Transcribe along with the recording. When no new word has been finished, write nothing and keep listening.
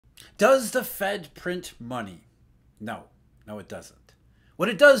Does the Fed print money? No, no it doesn't. What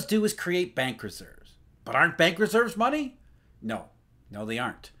it does do is create bank reserves. But aren't bank reserves money? No, no they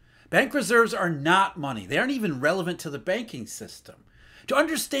aren't. Bank reserves are not money. They aren't even relevant to the banking system. To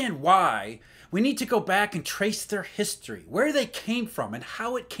understand why, we need to go back and trace their history, where they came from, and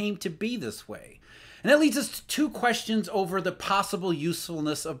how it came to be this way. And that leads us to two questions over the possible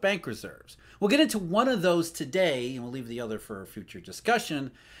usefulness of bank reserves. We'll get into one of those today, and we'll leave the other for a future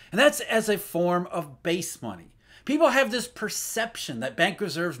discussion, and that's as a form of base money. People have this perception that bank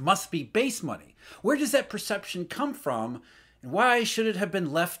reserves must be base money. Where does that perception come from, and why should it have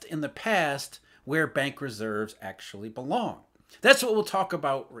been left in the past where bank reserves actually belong? That's what we'll talk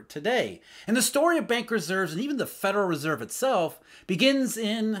about today. And the story of bank reserves, and even the Federal Reserve itself, begins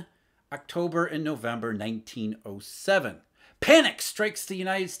in October and November 1907. Panic strikes the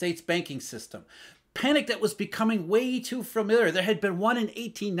United States banking system. Panic that was becoming way too familiar. There had been one in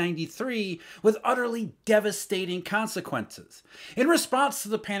 1893 with utterly devastating consequences. In response to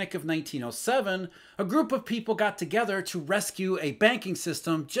the panic of 1907, a group of people got together to rescue a banking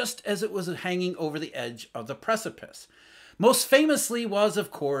system just as it was hanging over the edge of the precipice. Most famously was,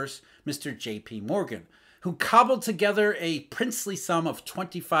 of course, Mr. J.P. Morgan, who cobbled together a princely sum of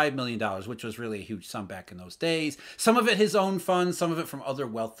 $25 million, which was really a huge sum back in those days. Some of it his own funds, some of it from other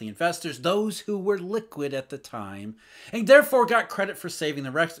wealthy investors, those who were liquid at the time, and therefore got credit for saving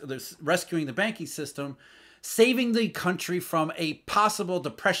rescuing the banking system, saving the country from a possible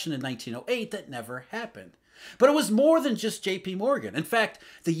depression in 1908 that never happened. But it was more than just J.P. Morgan. In fact,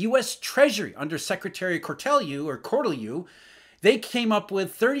 the U.S. Treasury under Secretary Cortelyou, they came up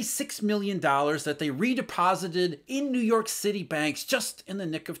with $36 million that they redeposited in New York City banks just in the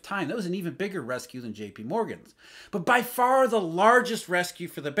nick of time. That was an even bigger rescue than J.P. Morgan's. But by far the largest rescue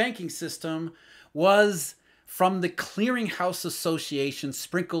for the banking system was from the clearinghouse association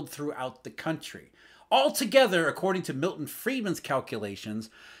sprinkled throughout the country. Altogether, according to Milton Friedman's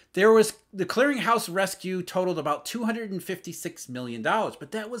calculations, the clearinghouse rescue totaled about $256 million,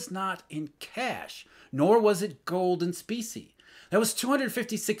 but that was not in cash, nor was it gold and specie. That was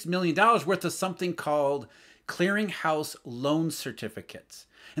 $256 million worth of something called clearinghouse loan certificates.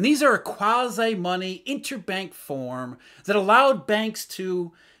 And these are a quasi-money interbank form that allowed banks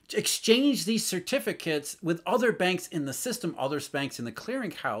to exchange these certificates with other banks in the system, other banks in the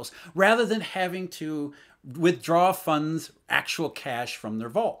clearinghouse, rather than having to withdraw funds, actual cash from their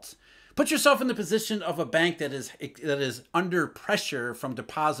vaults. Put yourself in the position of a bank that is under pressure from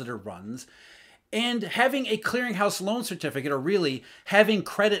depositor runs, and having a clearinghouse loan certificate, or really having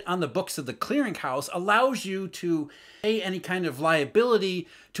credit on the books of the clearinghouse, allows you to pay any kind of liability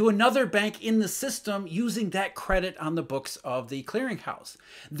to another bank in the system using that credit on the books of the clearinghouse,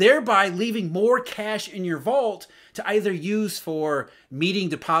 thereby leaving more cash in your vault to either use for meeting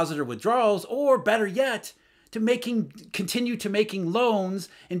depositor withdrawals, or better yet, to continue to making loans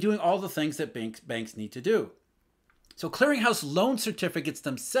and doing all the things that banks need to do. So clearinghouse loan certificates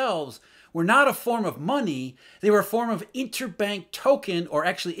themselves were not a form of money. They were a form of interbank token, or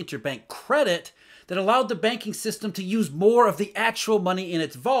actually interbank credit, that allowed the banking system to use more of the actual money in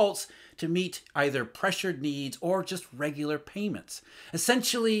its vaults to meet either pressured needs or just regular payments.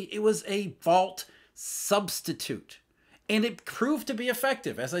 Essentially, it was a vault substitute. And it proved to be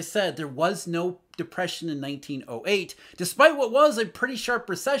effective. As I said, there was no depression in 1908, despite what was a pretty sharp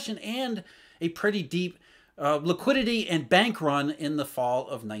recession and a pretty deep liquidity and bank run in the fall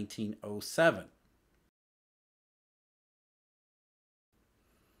of 1907.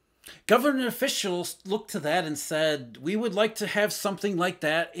 Government officials looked to that and said, we would like to have something like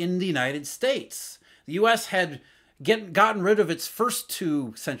that in the United States. The U.S. had gotten rid of its first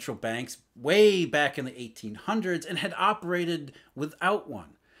two central banks way back in the 1800s and had operated without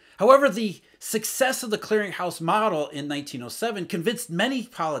one. However, the success of the clearinghouse model in 1907 convinced many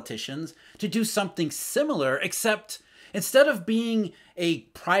politicians to do something similar, except instead of being a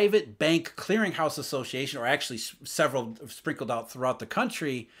private bank clearinghouse association, or actually several sprinkled out throughout the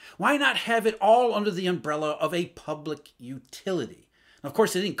country, why not have it all under the umbrella of a public utility? Now, of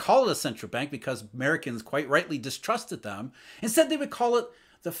course, they didn't call it a central bank because Americans quite rightly distrusted them. Instead, they would call it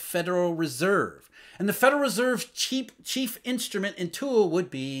the Federal Reserve. And the Federal Reserve's chief instrument and tool would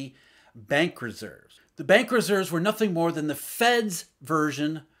be bank reserves. The bank reserves were nothing more than the Fed's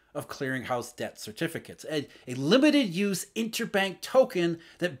version of clearinghouse debt certificates, a limited use interbank token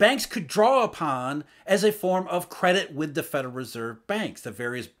that banks could draw upon as a form of credit with the Federal Reserve banks, the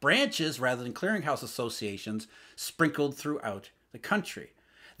various branches rather than clearinghouse associations sprinkled throughout the country.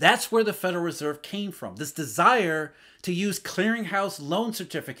 That's where the Federal Reserve came from, this desire to use clearinghouse loan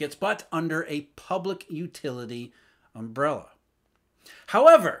certificates, but under a public utility umbrella.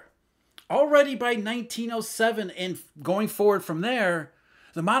 However, already by 1907 and going forward from there,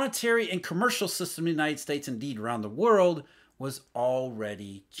 the monetary and commercial system in the United States, indeed around the world, was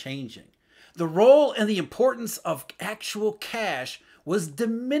already changing. The role and the importance of actual cash was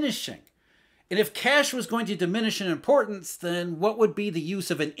diminishing. And if cash was going to diminish in importance, then what would be the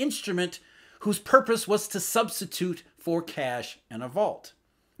use of an instrument whose purpose was to substitute for cash in a vault?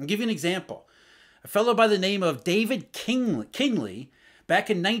 I'll give you an example. A fellow by the name of David Kingley back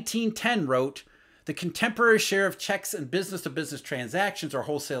in 1910 wrote, "The contemporary share of checks in business-to-business transactions or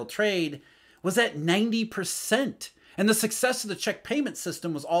wholesale trade was at 90%. And the success of the check payment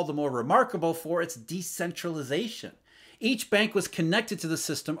system was all the more remarkable for its decentralization. Each bank was connected to the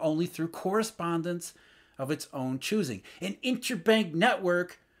system only through correspondence of its own choosing. An interbank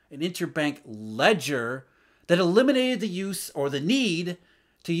network, an interbank ledger that eliminated the use or the need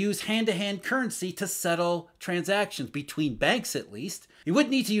to use hand-to-hand currency to settle transactions between banks, at least. You wouldn't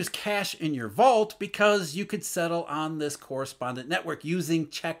need to use cash in your vault because you could settle on this correspondent network using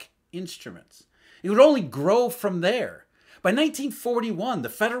check instruments. It would only grow from there. By 1941, the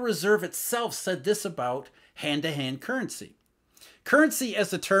Federal Reserve itself said this about hand-to-hand currency. Currency,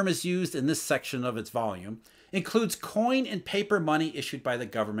 as the term is used in this section of its volume, includes coin and paper money issued by the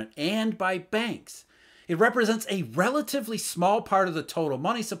government and by banks. It represents a relatively small part of the total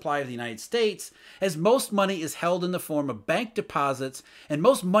money supply of the United States, as most money is held in the form of bank deposits and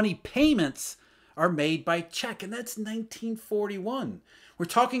most money payments are made by check. And that's 1941. We're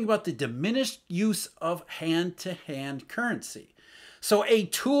talking about the diminished use of hand-to-hand currency. So a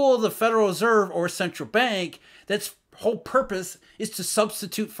tool of the Federal Reserve or central bank that's whole purpose is to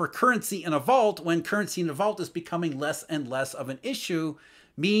substitute for currency in a vault when currency in a vault is becoming less and less of an issue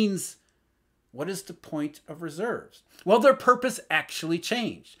means, what is the point of reserves? Well, their purpose actually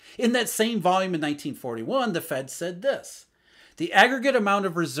changed. In that same volume in 1941, the Fed said this: "The aggregate amount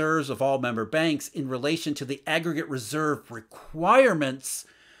of reserves of all member banks in relation to the aggregate reserve requirements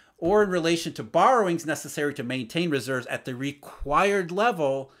or in relation to borrowings necessary to maintain reserves at the required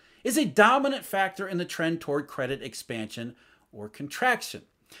level is a dominant factor in the trend toward credit expansion or contraction."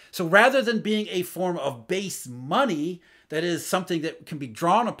 So rather than being a form of base money, that is something that can be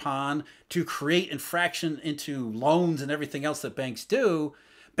drawn upon to create infraction into loans and everything else that banks do,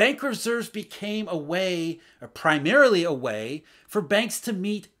 bank reserves became a way, or primarily a way, for banks to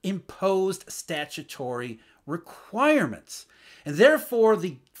meet imposed statutory requirements. And therefore,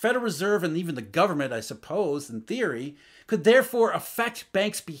 the Federal Reserve and even the government, I suppose, in theory, could therefore affect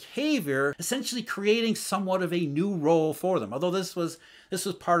banks' behavior, essentially creating somewhat of a new role for them. Although this was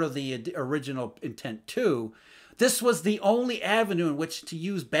part of the original intent too, this was the only avenue in which to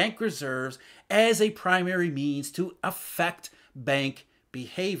use bank reserves as a primary means to affect bank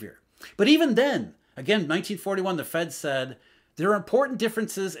behavior. But even then, again, 1941, the Fed said, there are important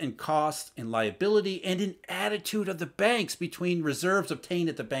differences in cost, in liability, and in attitude of the banks between reserves obtained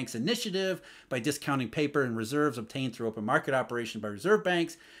at the bank's initiative by discounting paper and reserves obtained through open market operation by reserve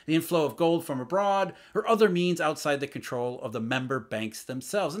banks, the inflow of gold from abroad, or other means outside the control of the member banks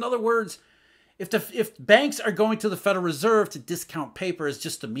themselves. In other words, if banks are going to the Federal Reserve to discount paper as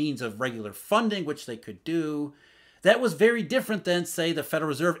just a means of regular funding, which they could do, that was very different than, say, the Federal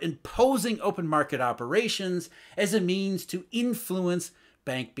Reserve imposing open market operations as a means to influence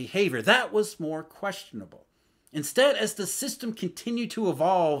bank behavior. That was more questionable. Instead, as the system continued to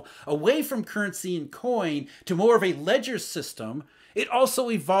evolve away from currency and coin to more of a ledger system, it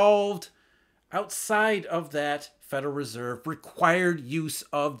also evolved outside of that Federal Reserve required use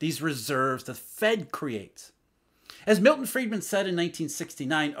of these reserves the Fed creates. As Milton Friedman said in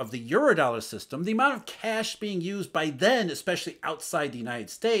 1969 of the Eurodollar system, the amount of cash being used by then, especially outside the United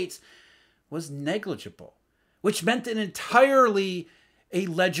States, was negligible, which meant an entirely a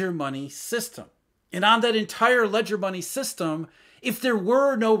ledger money system. And on that entire ledger money system, if there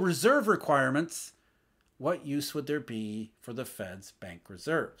were no reserve requirements, what use would there be for the Fed's bank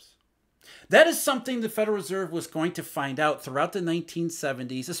reserves? That is something the Federal Reserve was going to find out throughout the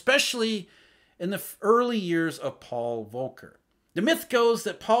 1970s, especially in the early years of Paul Volcker. The myth goes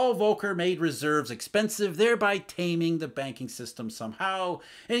that Paul Volcker made reserves expensive, thereby taming the banking system somehow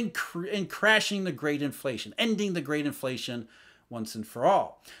and crashing the Great Inflation, ending the Great Inflation once and for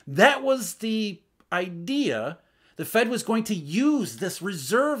all. That was the idea. The Fed was going to use this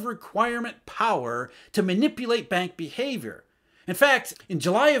reserve requirement power to manipulate bank behavior. In fact, in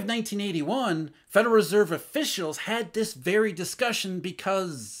July of 1981, Federal Reserve officials had this very discussion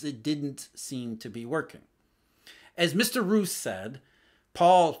because it didn't seem to be working. As Mr. Roos said,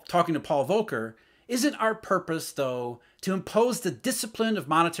 talking to Paul Volcker, isn't our purpose, though, to impose the discipline of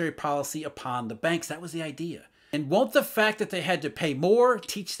monetary policy upon the banks? That was the idea. And won't the fact that they had to pay more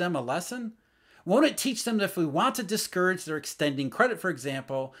teach them a lesson? Won't it teach them that if we want to discourage their extending credit, for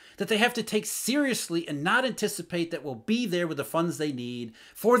example, that they have to take seriously and not anticipate that we'll be there with the funds they need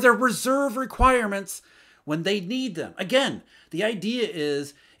for their reserve requirements when they need them? Again, the idea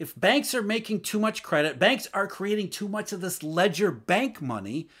is if banks are making too much credit, banks are creating too much of this ledger bank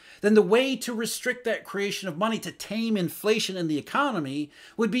money, then the way to restrict that creation of money to tame inflation in the economy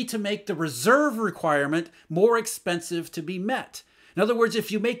would be to make the reserve requirement more expensive to be met. In other words,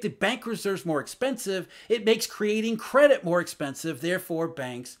 if you make the bank reserves more expensive, it makes creating credit more expensive. Therefore,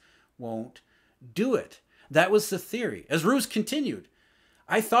 banks won't do it. That was the theory. As Roos continued,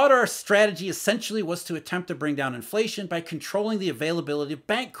 I thought our strategy essentially was to attempt to bring down inflation by controlling the availability of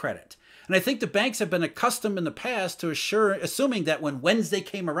bank credit. And I think the banks have been accustomed in the past to assuming that when Wednesday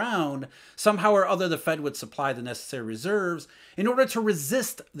came around, somehow or other the Fed would supply the necessary reserves in order to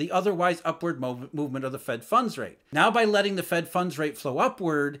resist the otherwise upward movement of the Fed funds rate. Now, by letting the Fed funds rate flow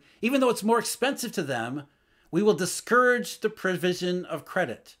upward, even though it's more expensive to them, we will discourage the provision of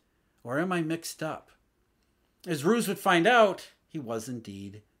credit. Or am I mixed up? As Roos would find out, he was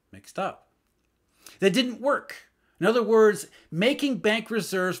indeed mixed up. That didn't work. In other words, making bank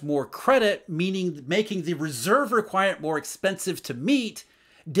reserves more credit, meaning making the reserve requirement more expensive to meet,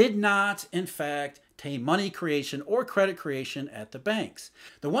 did not, in fact, tame money creation or credit creation at the banks.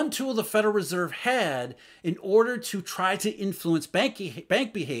 The one tool the Federal Reserve had in order to try to influence bank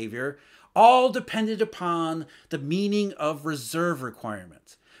behavior all depended upon the meaning of reserve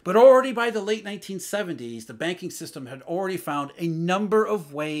requirements. But already by the late 1970s, the banking system had already found a number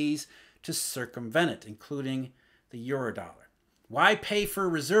of ways to circumvent it, including the Eurodollar. Why pay for a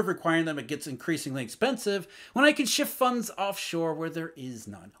reserve requirement that gets increasingly expensive when I can shift funds offshore where there is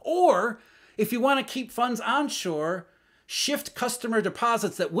none? Or, if you want to keep funds onshore, shift customer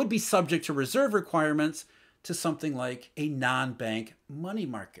deposits that would be subject to reserve requirements to something like a non-bank money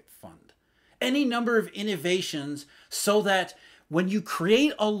market fund. Any number of innovations so that when you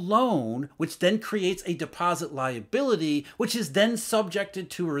create a loan, which then creates a deposit liability, which is then subjected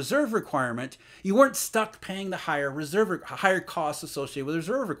to a reserve requirement, you weren't stuck paying the higher costs associated with the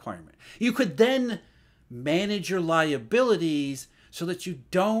reserve requirement. You could then manage your liabilities so that you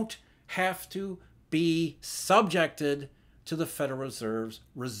don't have to be subjected to the Federal Reserve's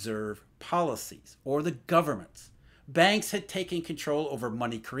reserve policies or the government's. Banks had taken control over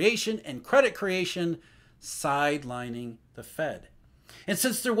money creation and credit creation, sidelining the Fed. And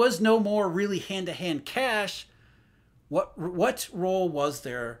since there was no more really hand-to-hand cash, what role was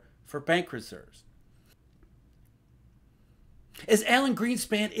there for bank reserves? As Alan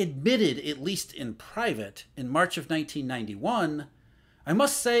Greenspan admitted, at least in private, in March of 1991, I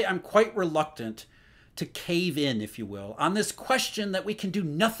must say I'm quite reluctant to cave in, if you will, on this question that we can do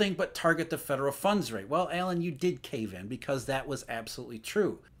nothing but target the federal funds rate. Well, Alan, you did cave in because that was absolutely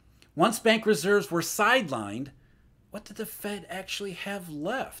true. Once bank reserves were sidelined, what did the Fed actually have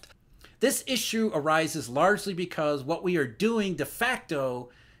left? This issue arises largely because what we are doing de facto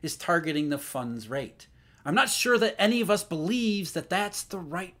is targeting the funds rate. I'm not sure that any of us believes that that's the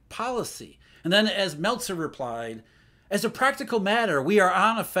right policy. And then as Meltzer replied, as a practical matter, we are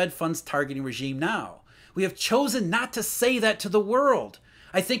on a Fed funds targeting regime now. We have chosen not to say that to the world.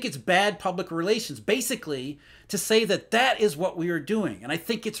 I think it's bad public relations, basically, to say that that is what we are doing. And I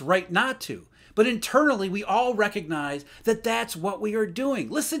think it's right not to. But internally, we all recognize that that's what we are doing.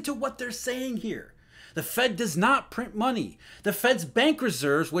 Listen to what they're saying here. The Fed does not print money. The Fed's bank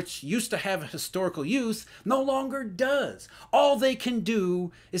reserves, which used to have historical use, no longer does. All they can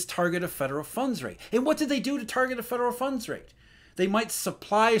do is target a federal funds rate. And what did they do to target a federal funds rate? They might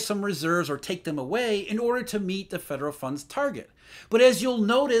supply some reserves or take them away in order to meet the federal funds target. But as you'll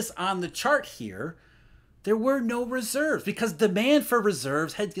notice on the chart here, there were no reserves because demand for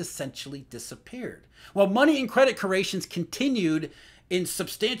reserves had essentially disappeared. While money and credit creations continued in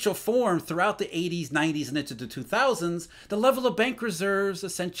substantial form throughout the 80s, 90s, and into the 2000s, the level of bank reserves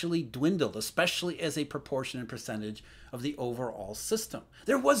essentially dwindled, especially as a proportion and percentage of the overall system.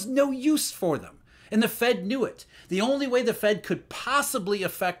 There was no use for them. And the Fed knew it. The only way the Fed could possibly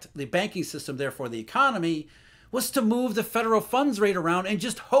affect the banking system, therefore the economy, was to move the federal funds rate around and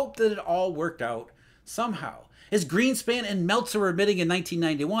just hope that it all worked out somehow. As Greenspan and Meltzer were admitting in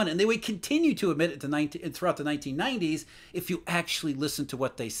 1991, and they would continue to admit it throughout the 1990s, if you actually listen to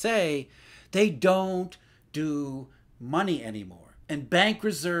what they say, they don't do money anymore. And bank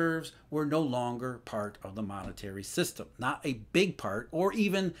reserves were no longer part of the monetary system. Not a big part, or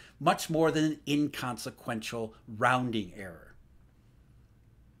even much more than an inconsequential rounding error.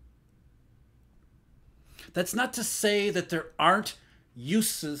 That's not to say that there aren't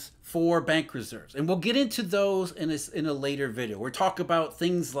uses for bank reserves. And we'll get into those in a later video. We'll talk about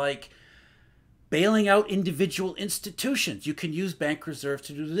things like bailing out individual institutions. You can use bank reserves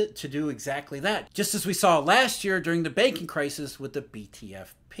to do exactly that, just as we saw last year during the banking crisis with the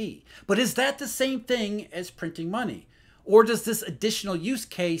BTFP. But is that the same thing as printing money? Or does this additional use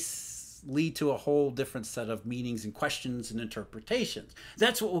case lead to a whole different set of meanings and questions and interpretations?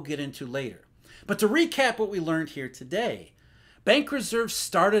 That's what we'll get into later. But to recap what we learned here today, bank reserves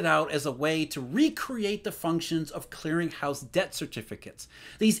started out as a way to recreate the functions of clearinghouse debt certificates,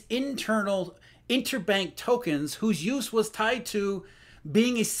 these internal interbank tokens whose use was tied to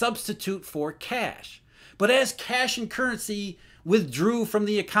being a substitute for cash. But as cash and currency withdrew from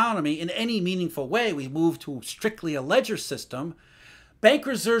the economy in any meaningful way, we moved to strictly a ledger system. Bank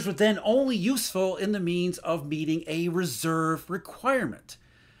reserves were then only useful in the means of meeting a reserve requirement.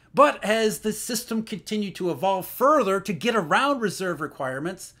 But as the system continued to evolve further to get around reserve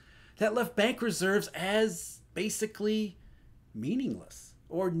requirements, that left bank reserves as basically meaningless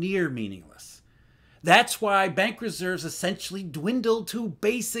or near meaningless. That's why bank reserves essentially dwindled to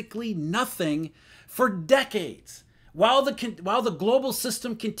basically nothing for decades. While the global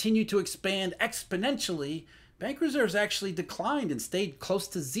system continued to expand exponentially, bank reserves actually declined and stayed close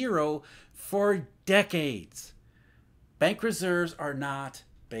to zero for decades. Bank reserves are not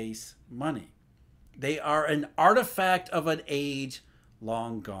base money. They are an artifact of an age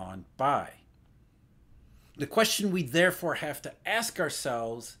long gone by. The question we therefore have to ask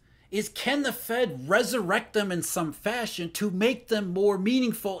ourselves is, can the Fed resurrect them in some fashion to make them more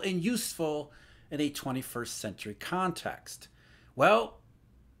meaningful and useful in a 21st century context? Well,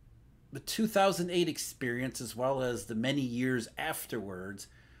 the 2008 experience, as well as the many years afterwards,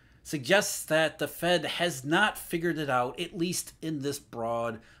 suggests that the Fed has not figured it out, at least in this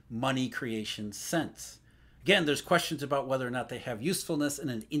broad money creation sense. Again, there's questions about whether or not they have usefulness in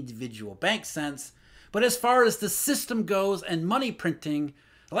an individual bank sense, but as far as the system goes and money printing,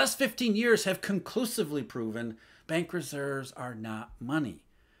 the last 15 years have conclusively proven bank reserves are not money.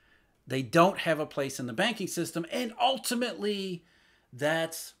 They don't have a place in the banking system, and ultimately,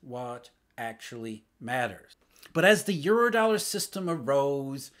 that's what actually matters. But as the Eurodollar system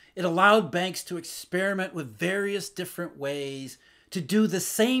arose, it allowed banks to experiment with various different ways to do the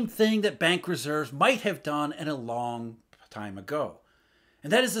same thing that bank reserves might have done in a long time ago.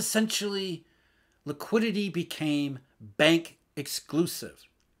 And that is essentially liquidity became bank exclusive,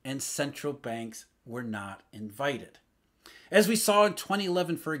 and central banks were not invited. As we saw in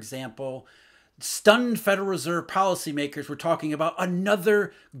 2011, for example, stunned Federal Reserve policymakers were talking about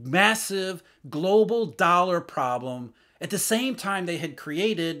another massive global dollar problem at the same time they had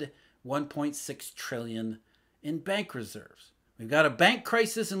created $1.6 trillion in bank reserves. We've got a bank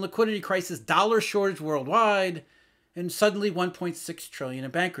crisis and liquidity crisis, dollar shortage worldwide, and suddenly $1.6 trillion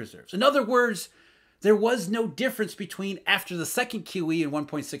in bank reserves. In other words, there was no difference between after the second QE and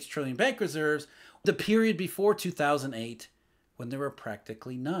 $1.6 trillion bank reserves, the period before 2008, when there were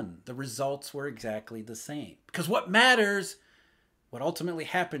practically none. The results were exactly the same. Because what matters, what ultimately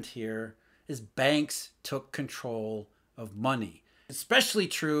happened here, is banks took control of money. Especially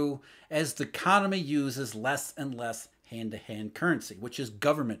true as the economy uses less and less hand-to-hand currency, which is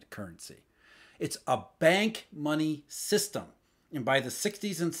government currency. It's a bank money system. And by the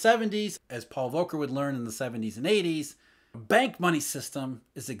 60s and 70s, as Paul Volcker would learn in the 70s and 80s, a bank money system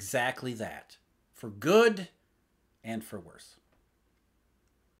is exactly that, for good and for worse.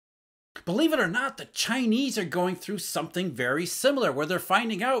 Believe it or not, the Chinese are going through something very similar, where they're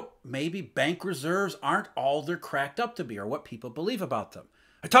finding out maybe bank reserves aren't all they're cracked up to be, or what people believe about them.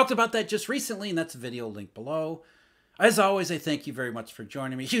 I talked about that just recently, and that's a video linked below. As always, I thank you very much for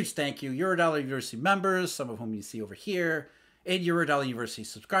joining me. Huge thank you, Eurodollar University members, some of whom you see over here, and Eurodollar University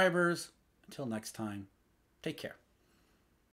subscribers. Until next time, take care.